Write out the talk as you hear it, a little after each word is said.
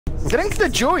Drink the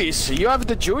juice. You have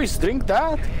the juice. Drink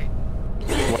that.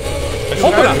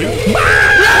 Open up!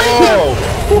 Whoa!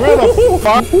 Where the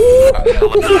fuck?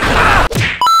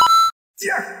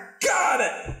 Yeah, got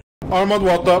it! Armored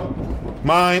water.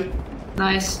 Mine.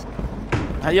 Nice.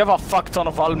 You have a fuck ton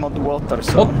of almond water,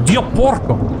 so... Oh, Dio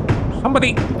porco!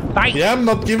 Somebody die! Yeah, I'm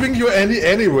not giving you any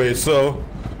anyway, so...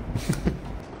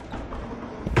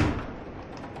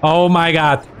 Oh my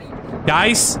god.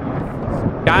 Guys!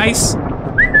 Guys!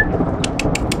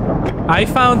 I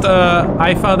found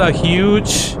a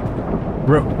huge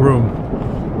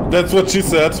room. That's what she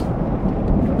said.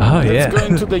 Oh yeah. Let's go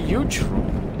into the huge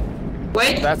room.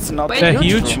 Wait. That's not Wait. the The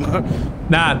huge huge- room.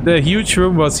 Nah, the huge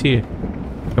room was here.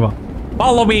 Come on.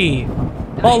 Follow me!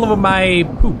 Follow my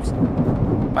poops.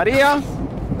 Maria?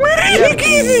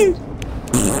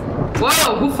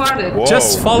 Whoa, who farted? Whoa.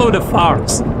 Just follow the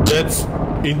farts. That's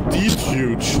indeed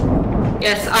huge.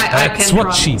 Yes, I That's can what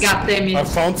run. she said. God damn I it.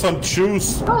 found some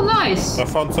juice. Oh, nice. I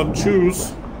found some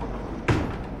juice.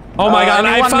 Oh my god,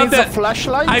 I Anyone found needs the a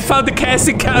flashlight? I found the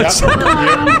casting couch. Yeah.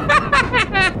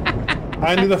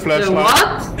 I need a The flashlight.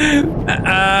 what?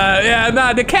 Yeah,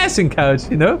 nah, the casting couch,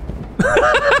 you know?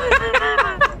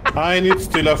 I need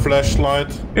still a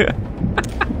flashlight.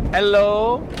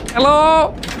 Hello,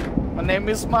 Hello? my name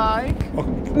is Mike.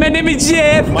 My name is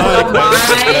Jeff. Mike, I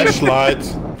need a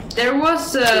flashlight. There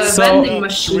was a So, vending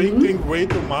machine. Drinking way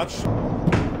too much.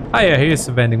 Oh yeah, here's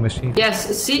the vending machine. Yes,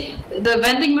 see, the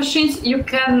vending machines, you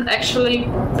can actually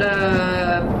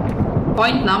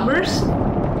point numbers.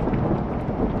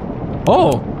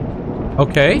 Oh.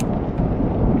 Okay.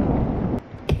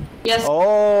 Yes.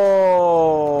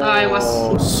 Oh, I was...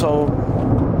 So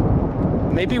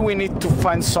maybe we need to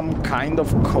find some kind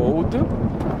of code.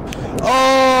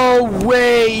 Oh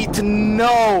wait,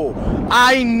 no!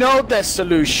 I know the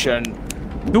solution.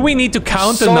 Do we need to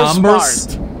count So the numbers?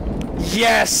 smart.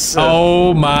 Yes.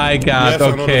 Oh my god, Yes, I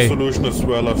know the okay. solution as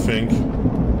well, I think.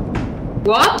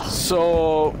 What?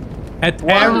 So At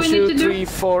What every... do we need 2, to do? 3,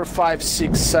 4, 5,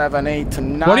 6, 7, 8,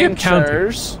 9 What are you counting?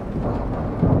 chairs.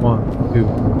 1,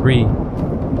 2, 3.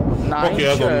 9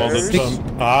 Okay, I don't know chairs. this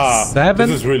one. Ah, 7.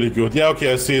 this is really good. Yeah,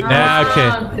 okay, I see it now. Yeah, okay.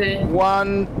 Okay.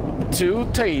 1, 2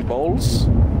 tables.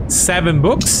 7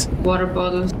 books. Water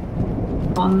bottles.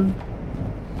 1,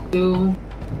 2.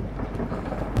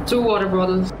 2 water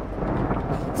bottles.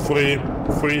 3.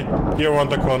 Here on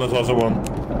the corner is also one.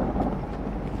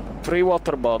 3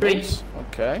 water bottles.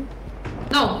 Okay.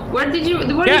 No, where did you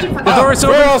Yeah, find the door is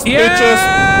open. First,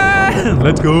 Yeah!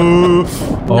 Let's go.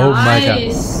 Oh my god.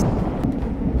 Nice.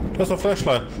 There's a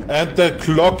flashlight. And the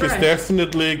clock is Right.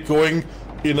 definitely going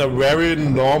in a very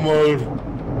normal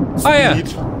speed. Oh yeah.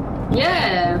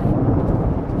 Yeah.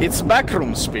 It's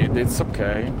backroom speed. It's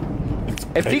okay.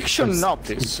 Eviction backroom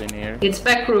notice in here. It's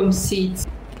backroom seats.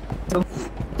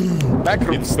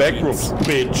 Backroom. It's backrooms,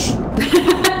 bitch.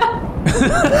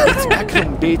 It's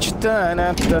backroom, bitch.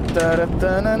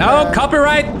 No,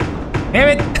 copyright. Damn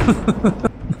it.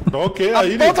 Okay, A I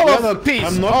eat it. bottle of Yeah, piss.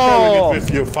 I'm not Oh. sharing it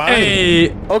with you. Fine.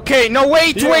 Hey. Okay, no,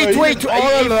 wait. Yeah, If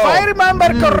all I remember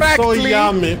So correctly,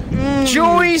 yummy.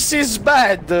 juice is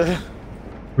bad.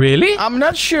 Really? I'm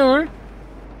not sure.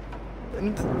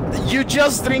 You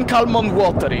just drink almond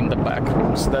water in the back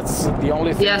rooms. That's the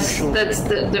only thing. Yes, you should that's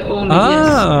do. the only yes.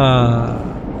 Ah.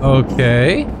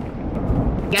 Okay.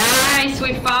 Guys,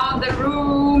 we found the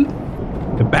room.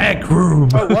 The back room.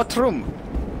 Oh, what room?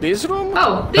 This room?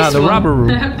 Oh, this the one. rubber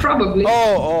room. Probably.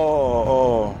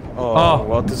 Oh. Oh.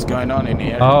 What is going on in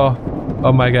here? Oh.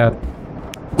 Oh my god.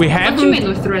 We What do you mean haven't.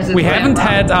 with Resident We haven't Evil?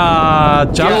 had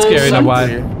a jump scare in a while.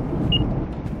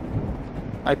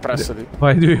 I pressed it.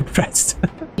 Why do you press?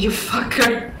 You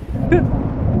fucker.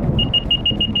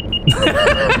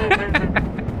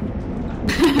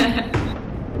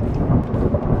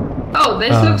 Oh,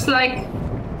 this looks like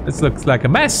This looks like a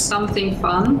mess. something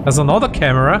fun. There's another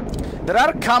camera. There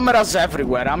are cameras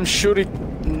everywhere. I'm sure it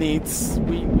needs.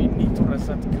 We need to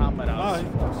reset cameras.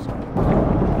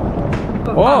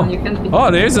 Oh, Oh. wow, you can be... Oh,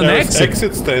 there's an There's exit.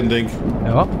 exit standing.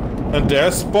 Yeah. And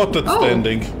there's spotted Oh.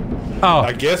 standing. Oh.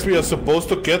 I guess we are supposed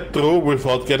to get through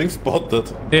without getting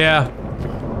spotted. Yeah.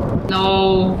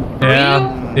 No. Yeah.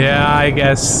 Real? Yeah, I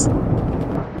guess.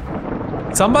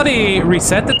 Somebody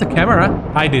resetted the camera.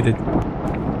 I did it.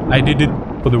 I did it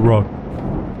for the road.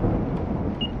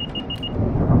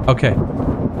 Okay.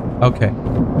 Okay.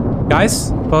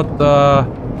 Guys, but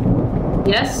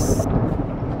Yes.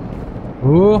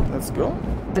 ooh, Let's go.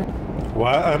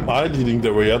 Why am I leading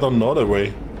the way? I don't know the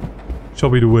way. show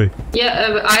me the way.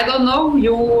 Yeah, I don't know.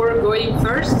 You were going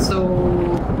first, so...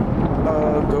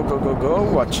 Go.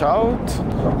 Watch out.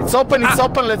 It's open, it's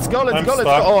open. Let's go, let's go.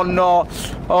 Oh no.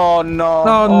 Oh no.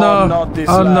 No. Not this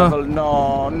Oh, no. level.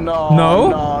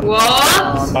 No.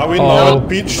 What? Are we now at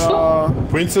Peach?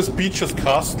 Princess Peach's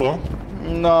castle?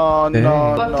 No.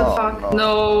 What the fuck?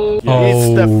 No.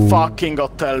 It's the fucking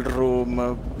hotel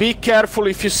room. Be careful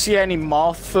if you see any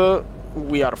moth.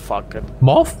 We are fucked.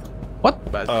 Moth? What?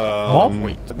 Moth?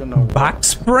 Wait, I don't know. Back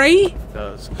spray?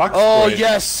 Back Oh, spray.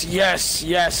 yes. Yes.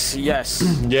 Wait.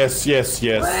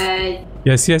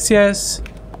 Yes.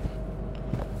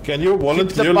 Can you Keep the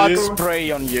voluntarily... bug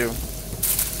spray on you.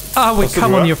 Ah, we What's the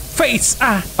come on word? your face!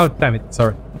 Ah! Oh, damn it,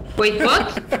 sorry. Wait,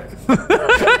 what?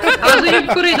 How do you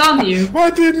put it on you?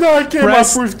 Why didn't I come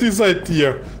Press up with this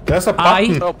idea? There's a I.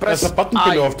 button. No, There's press a button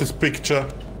I. below of this picture.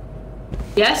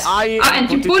 Yes. And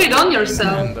you put it on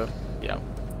yourself. Yeah.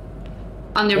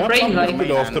 On your What brain, button like.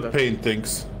 below of the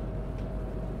paintings?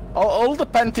 All the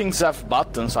paintings have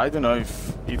buttons. I don't know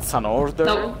if it's an order.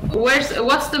 No.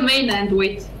 What's the main end?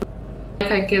 Wait.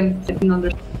 I can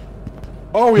understand.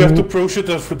 Oh, we have to approach it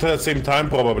at the same time,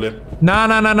 probably. No.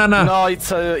 No,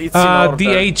 it's in order.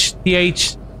 DH.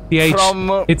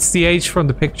 From, It's the H from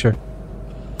the picture.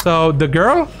 So, the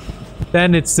girl,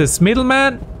 then it's this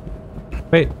middleman.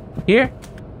 Wait, here?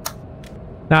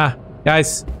 Nah,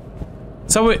 guys.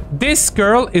 So, this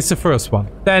girl is the first one.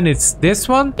 Then it's this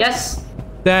one. Yes.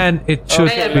 Then it should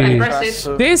Okay, be press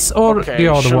it. this or okay, the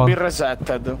other should one. be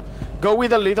resetted. Go with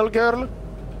the little girl.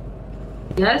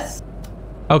 Yes.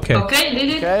 Okay. Okay, did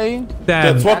it? Okay.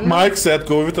 Then That's what Mike said.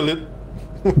 Go with a little.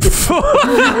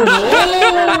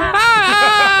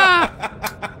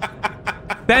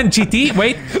 then GT.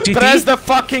 Wait, GT. Press the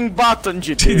fucking button,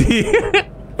 GT.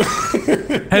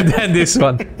 And then this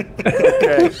one.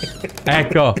 Okay.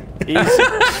 Echo. Easy.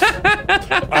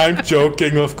 I'm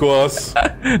joking, of course.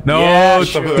 No, Yeah, It's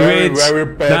a sure. very, Twitch. very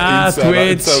bad Nah, insider.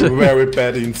 Twitch. It's a very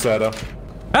bad insider.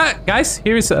 Ah, guys,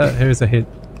 here's a hint.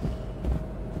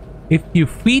 If you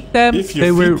feed them, If you they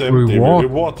feed will them, they will reward.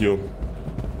 reward you.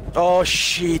 Oh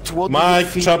shit! What Mike, did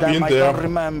we feed jump them? in I there. don't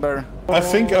remember. I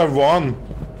think I won.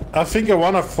 I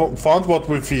found what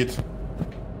we feed.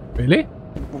 Really?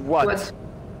 What? What?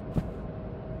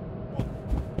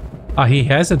 Ah, he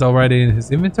has it already in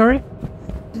his inventory?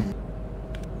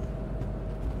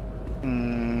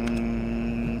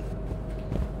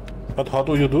 But how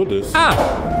do you do this? Ah!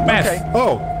 Math. Okay.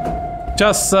 Oh,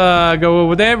 Just go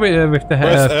over there with the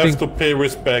press F thing. to pay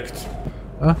respect.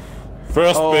 Huh?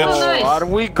 First Oh, bitch. nice. are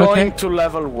we going Okay. to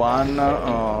level 1?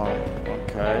 Oh,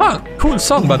 okay. Ah, cool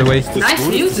song, by the way. This Nice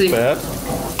good, this music. bad.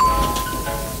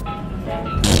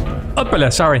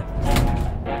 Uppala, sorry.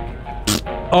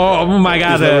 Oh my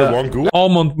god, Is level 1 good?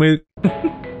 almond milk.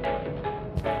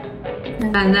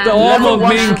 And The then almond Level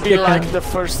 1 milk. should be like the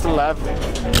first level.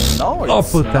 No, Oh,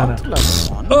 it's putana. not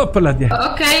level 1. Uppala,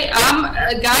 yeah. okay,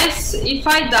 guys, if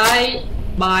I die,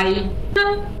 bye.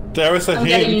 There is a I'm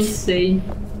getting hint. insane.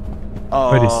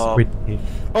 Pretty Oh, sweet.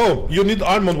 Oh, you need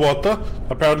almond water.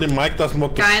 Apparently Mike doesn't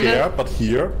want to Kinda. share, but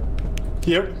here.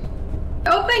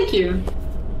 Oh, thank you.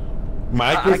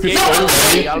 Mike I with his gave own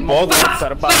away money almond bought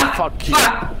water, but fuck you.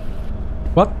 Fuck.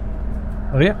 What?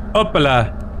 Maria?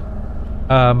 Uppala.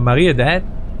 Maria died?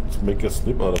 Let's make a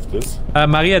snip out of this.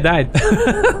 Maria died.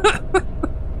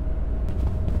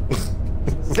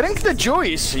 Drink the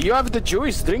juice. You have the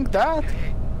juice. Drink that.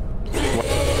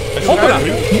 Uppala.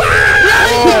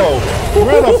 Oh,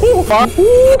 where the fuck?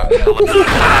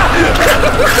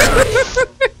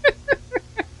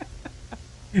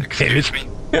 Excuse me.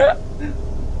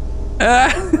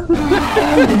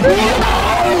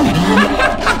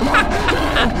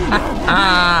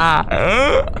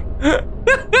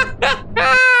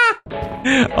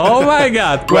 Oh my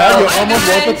god. Well, your Well, almond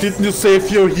water guys. didn't you save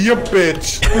your here,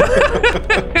 bitch?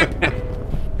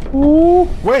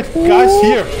 Wait, guys,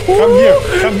 here. Come here.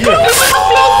 Open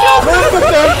the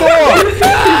door.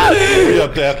 We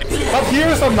are dead. But here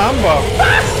is a number.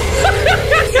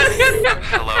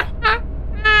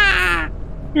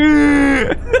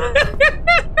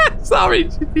 Sorry,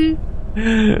 GT.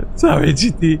 Sorry,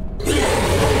 GT.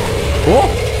 Oh.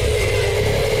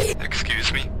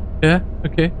 Excuse me? Yeah,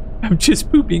 okay. I'm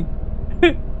just pooping.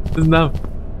 No.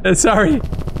 Sorry.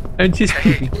 I'm just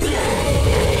pooping.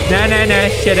 No.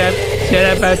 Shut up.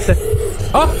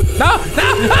 Oh, no.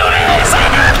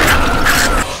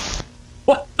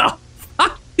 What the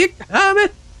fuck? You got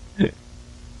it. Did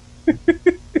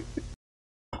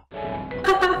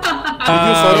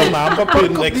you saw the number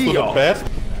pin next to the bed?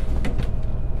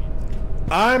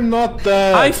 I'm not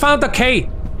dead. I found a K.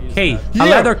 K. A Here.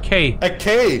 letter K. A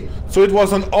K. So it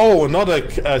was an O, not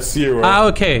a 0. Ah,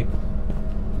 okay.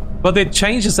 But it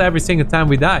changes every single time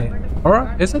we die.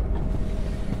 Or is it?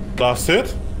 That's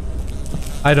it?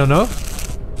 I don't know.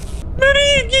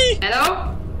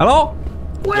 Hello? Hello?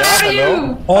 Where Yeah, are hello.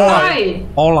 you? Hola. Hi.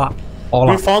 Hola.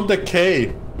 Hola. We found the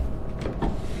K.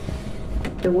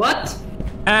 The what?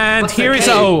 And What's here the is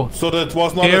K? a O. So that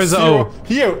was not Here's a a zero. O.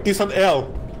 Here is an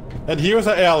L. And here is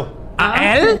a L.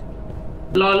 A L?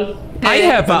 Lol. I Hey.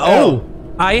 have a An O. L.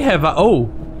 I have a O.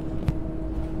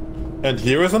 And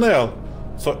here is an L.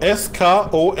 So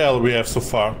S-K-O-L we have so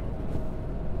far.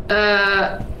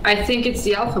 I think it's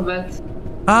the alphabet.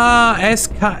 Ah,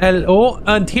 S-K-L-O.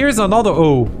 And here's another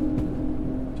O.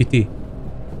 GT.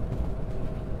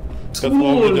 That's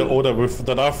probably the O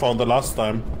that I found the last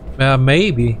time.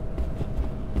 Maybe.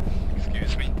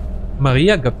 Excuse me.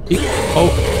 Maria got picked. Oh.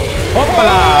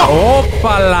 Hoppala!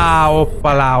 Hoppala!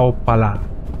 Hoppala! Hoppala!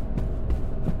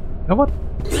 Now what?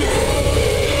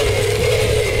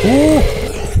 Ooh!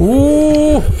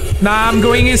 Ooh! Nah, I'm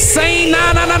going insane!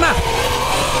 Nah, nah, nah, nah!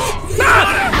 Nah!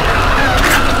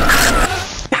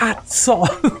 That's all.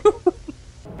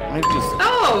 Maybe it's-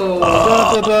 Oh!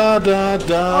 Da, da,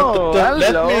 da, Oh, da.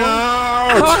 Let hello. me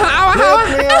out! How-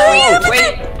 Let me out!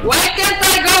 Wait, why can't I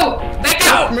go? Back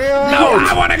out! Let me out! No,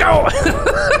 I wanna go!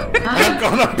 I'm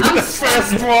gonna be the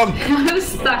first one! I'm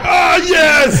stuck. Ah,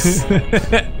 yes!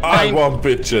 I want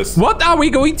bitches. What are we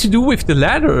going to do with the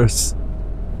ladders?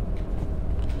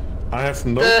 I have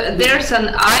no... There's an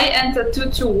I and a 2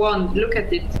 to 1. Look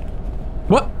at it.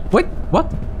 What? Wait,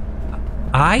 what?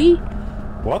 I?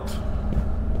 What?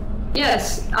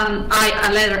 Yes, an I,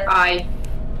 a letter I.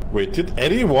 Wait, did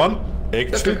anyone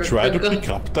actually try to pick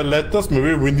up the letters?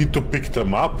 Maybe we need to pick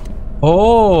them up.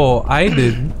 Oh, I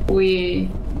did.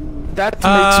 That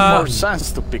makes more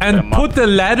sense to pick And them put up. the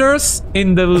letters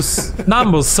in those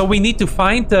numbers. So we need to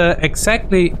find the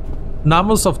exactly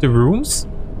numbers of the rooms.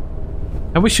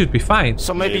 And we should be fine.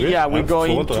 So maybe, yeah, we go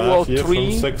in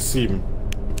 203. 6, 7.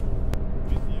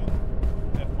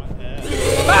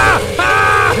 Ah!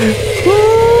 Ah!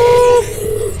 Woo!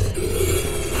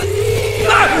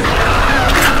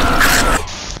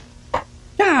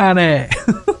 Got it.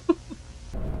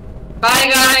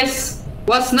 Bye, guys.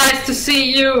 Was nice to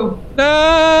see you.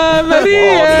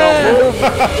 Maria!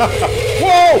 Whoa!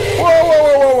 Whoa, whoa, whoa,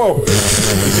 whoa, whoa!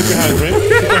 Is he behind me? Is he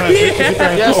behind me? Is he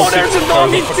behind me? Yes. Oh, there's a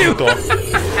doggy fucking too.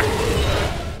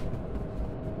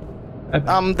 dog.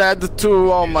 I'm dead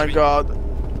too, oh my god.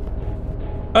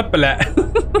 Hoppala.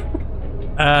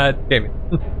 Damn it.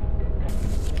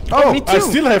 Oh, me too. I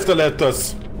still have the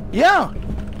letters. Yeah.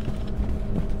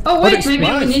 Oh, wait, is maybe we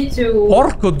nice? need to...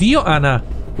 Porco dio, Anna.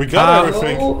 We got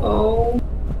everything. Oh,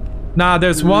 Nah,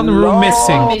 there's one room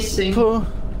missing. missing.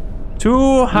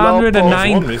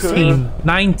 219.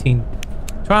 19.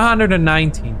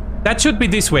 219. That should be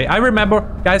this way. I remember.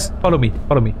 Guys, follow me.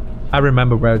 Follow me. I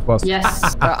remember where it was. Yes.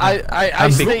 I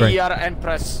I'm big stay brain. here and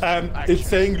press. It's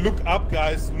saying look up,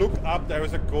 guys. Look up. There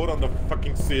is a code on the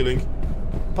fucking ceiling.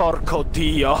 Porco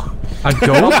dio. A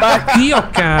go dio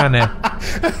cane.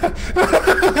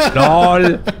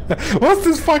 LOL. What's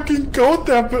this fucking code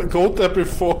there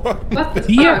before? What the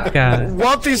Dio fuck? cane.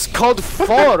 What is code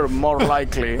 4 more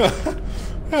likely?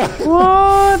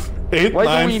 What? Why do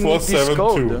we need this 89472.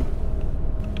 code?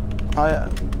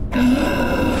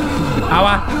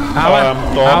 Awa. Awa.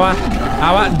 Dog. Awa.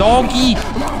 Awa. Doggy.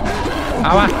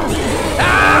 Awa.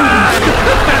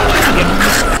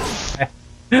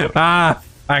 Ah!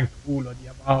 Fanculo di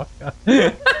Amarca.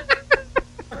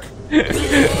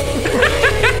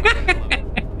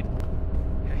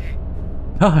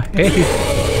 Oh, hey.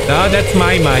 No, that's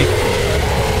my mic.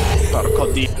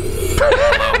 Porco dio.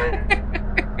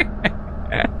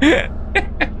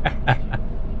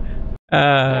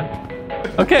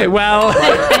 Okay, well,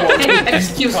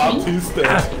 Excuse me. He's dead.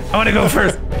 I want to go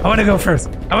first. I want to go first.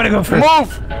 I want to go first.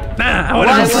 Move! Nah, I want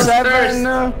to go first. 17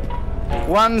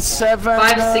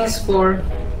 564.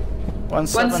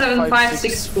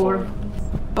 17564.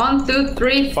 1, 2,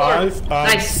 3, 4. 5,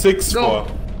 Nice. 6, Go.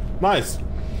 4. Nice.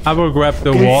 I will grab the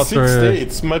Okay, 6 water.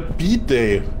 days. My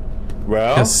B-day.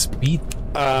 Well, The speed.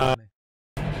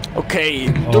 Okay,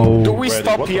 Oh. do we Ready.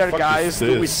 stop What the here, fuck guys? is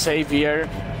Do we this? save here?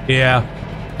 Yeah,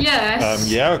 Yes.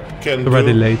 yeah, can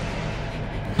already do. late.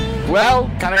 Well,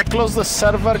 can I close the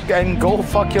server and go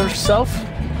fuck yourself?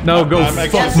 No, go I'm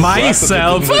actually fuck surprised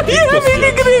myself. that they didn't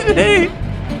make us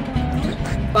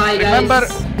Bye,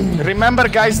 guys. Remember,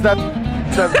 guys, that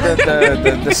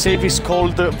the save is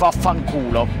called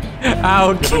Vaffanculo. Ah,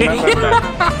 okay. Remember that.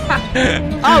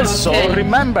 Also, Okay.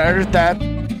 remember that.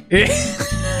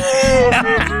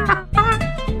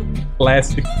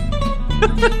 Classic.